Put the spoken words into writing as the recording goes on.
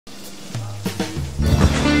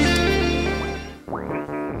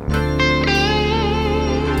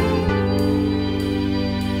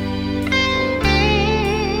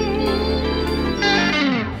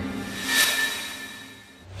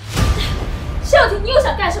少婷，你又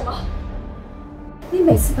想干什么？你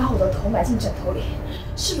每次把我的头埋进枕头里，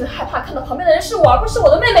是不是害怕看到旁边的人是我，而不是我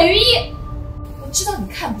的妹妹于一？我知道你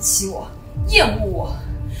看不起我，厌恶我，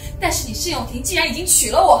但是你盛永婷既然已经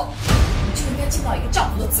娶了我，你就应该尽到一个丈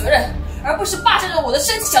夫的责任，而不是霸占着我的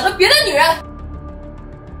身体，想着别的女人。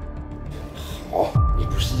好，你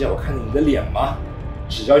不是要我看你的脸吗？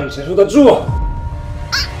只要你承受得住。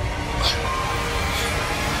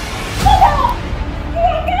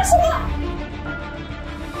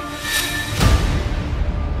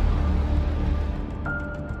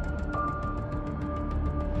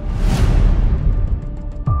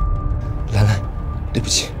 兰兰，对不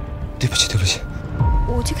起，对不起，对不起。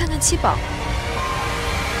我去看看七宝。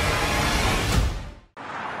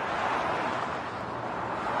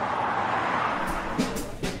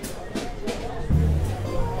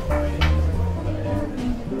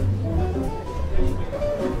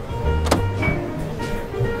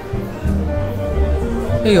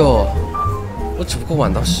哎呦，我只不过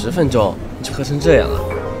晚到10分钟，你就喝成这样了。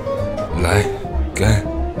来，干！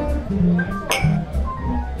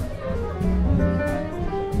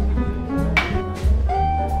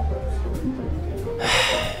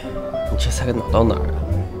你这才给脑到哪儿啊？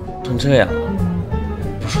成这样了，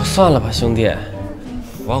不说算了吧，兄弟。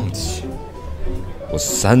放弃？我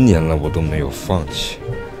3年了，我都没有放弃，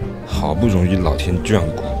好不容易老天眷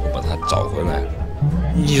顾，我把他找回来了，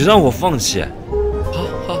你让我放弃？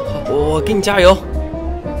 好，我给你加油。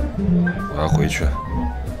我要回去，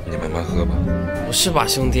你慢慢喝吧。不是吧，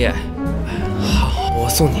兄弟？好，我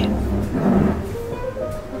送你。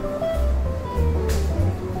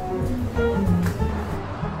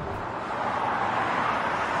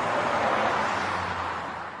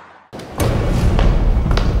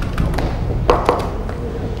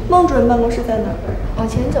孟主任办公室在哪儿？往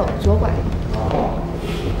前走，左拐。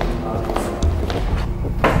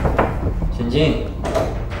请进。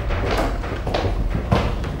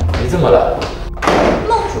 你怎么来了？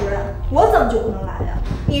孟主任，我怎么就不能来呀？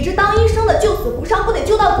你这当医生的救死扶伤，不得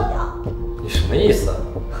救到底啊？你什么意思？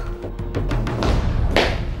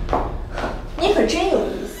你可真有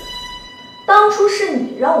意思。当初是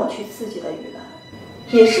你让我去刺激的于兰，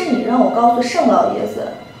也是你让我告诉盛老爷子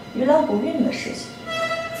于兰不孕的事情。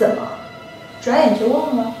怎么，转眼就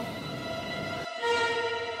忘了？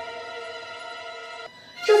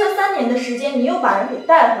这才3年的时间，你又把人给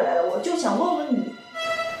带回来了，我就想问问你。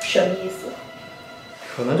 什么意思？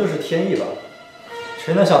可能就是天意吧。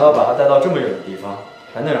谁能想到把他带到这么远的地方，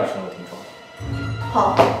还能让沈友听说？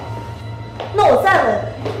好，那我再问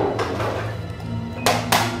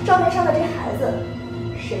你，照片上的这孩子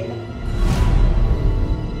谁的？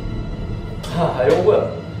那还用问？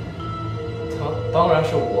当然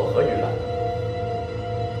是我和于兰。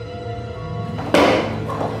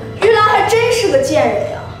于兰还真是个贱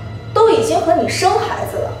人呀，都已经和你生孩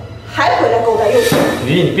子了。 还回来勾搭幼婷？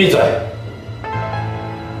于毅，你闭嘴！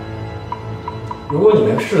如果你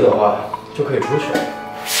没事的话，就可以出去，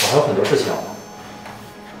我还有很多事情要忙。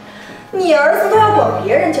你儿子都要管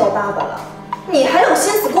别人叫爸爸了，你还有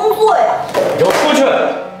心思工作呀？给我出去！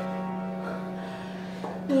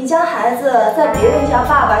你家孩子在别人家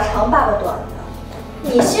爸爸长爸爸短的，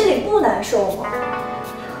你心里不难受吗？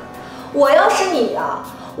我要是你呀，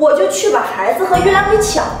我就去把孩子和月亮给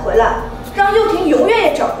抢回来。 让幼婷永远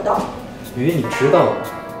也找不到。于毅，你知道吗？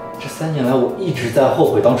这3年来，我一直在后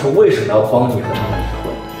悔当初为什么要帮你和他们离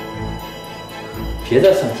婚。别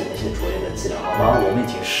再算计那些拙劣的伎俩好吗？我们已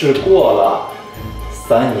经试过了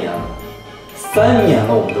，3年了，3年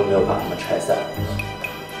了，我们都没有把他们拆散。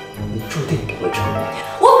你注定不会成功。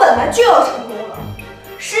我本来就要成功了，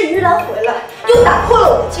是于兰回来又打破了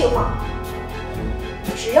我的计划。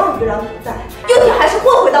只要于兰不在，幼婷还是会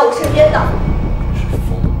回到我身边的。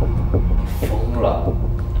 了，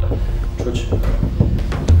出去！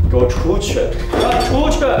给我出去！出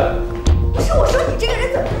去！不是我说你这个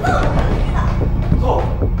人怎么那么叛逆呢？走。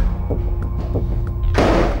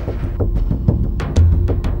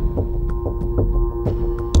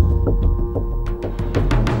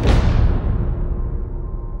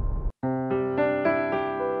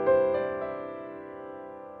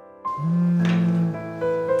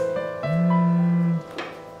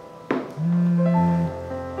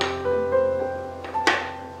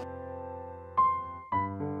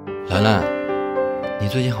兰兰，你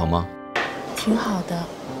最近好吗？挺好的。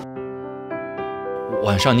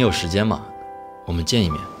晚上你有时间吗？我们见一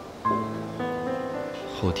面。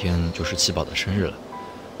后天就是七宝的生日了，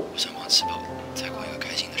我想帮七宝再过一个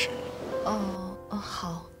开心的生日。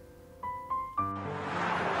好。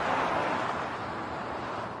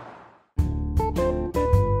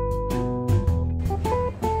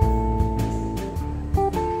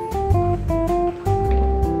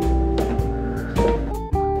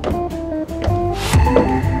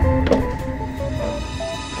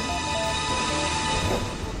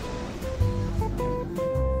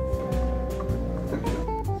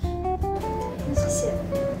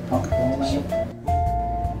事。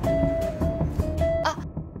啊，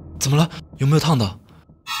怎么了？有没有烫到？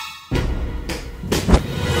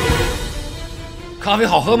咖啡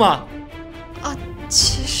好喝吗？啊，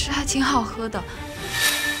其实还挺好喝的。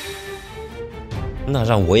那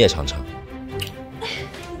让我也尝尝。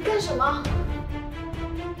你干什么？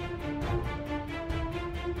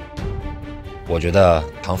我觉得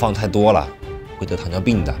糖放太多了，会得糖尿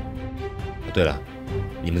病的。对了，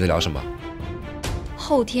你们在聊什么？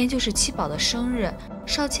后天就是七宝的生日，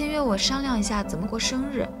少谦约我商量一下怎么过生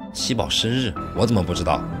日。七宝生日，我怎么不知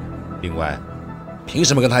道？另外，凭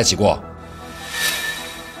什么跟他一起过？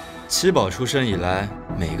七宝出生以来，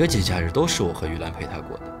每个节假日都是我和玉兰陪他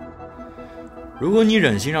过的。如果你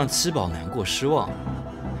忍心让七宝难过失望，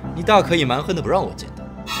你大可以蛮横的不让我见他。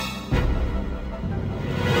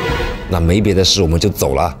那没别的事，我们就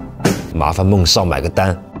走了。麻烦孟少买个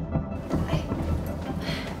单。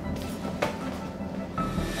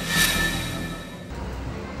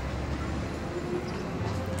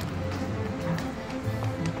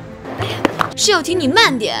少婷，你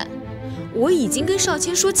慢点！我已经跟少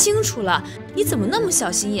谦说清楚了，你怎么那么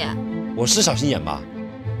小心眼？我是小心眼吗？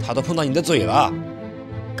他都碰到你的嘴了。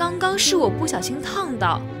刚刚是我不小心烫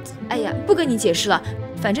到。哎呀，不跟你解释了，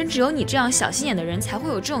反正只有你这样小心眼的人才会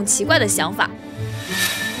有这种奇怪的想法。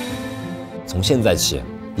从现在起，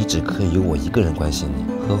你只可以有我一个人关心你、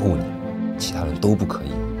呵护你，其他人都不可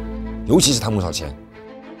以，尤其是他孟少谦。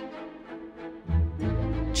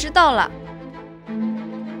知道了。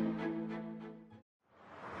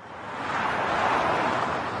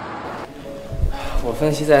我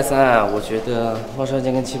分析再三啊，我觉得孟少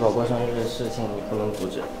谦跟七宝过生日的事情你不能阻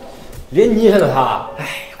止。连你也恨他？哎，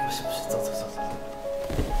不是，走。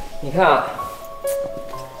你看啊，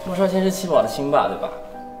孟少谦是七宝的亲爸，对吧？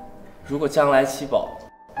如果将来七宝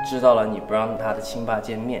知道了你不让他的亲爸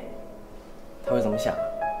见面，他会怎么想？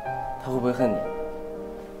他会不会恨你？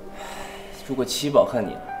如果七宝恨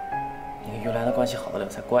你了，你跟于兰的关系好得了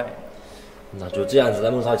才怪呢。那就这样子，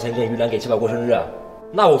让孟少谦跟于兰给七宝过生日，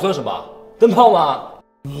那我算什么？灯泡吗？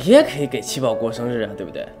你也可以给七宝过生日啊，对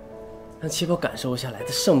不对？让七宝感受一下来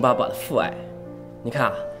自盛爸爸的父爱。你看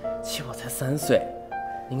啊，七宝才3岁，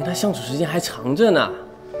你跟他相处时间还长着呢。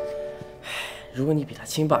唉，如果你比他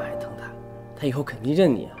亲爸还疼他，他以后肯定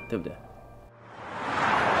认你啊，对不对？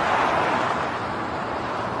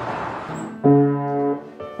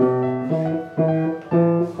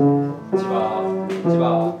七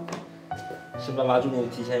宝，盛爸爸祝你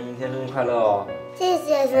提前明天生日快乐哦！谢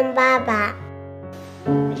谢盛爸爸。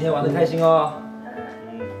明天玩得开心哦。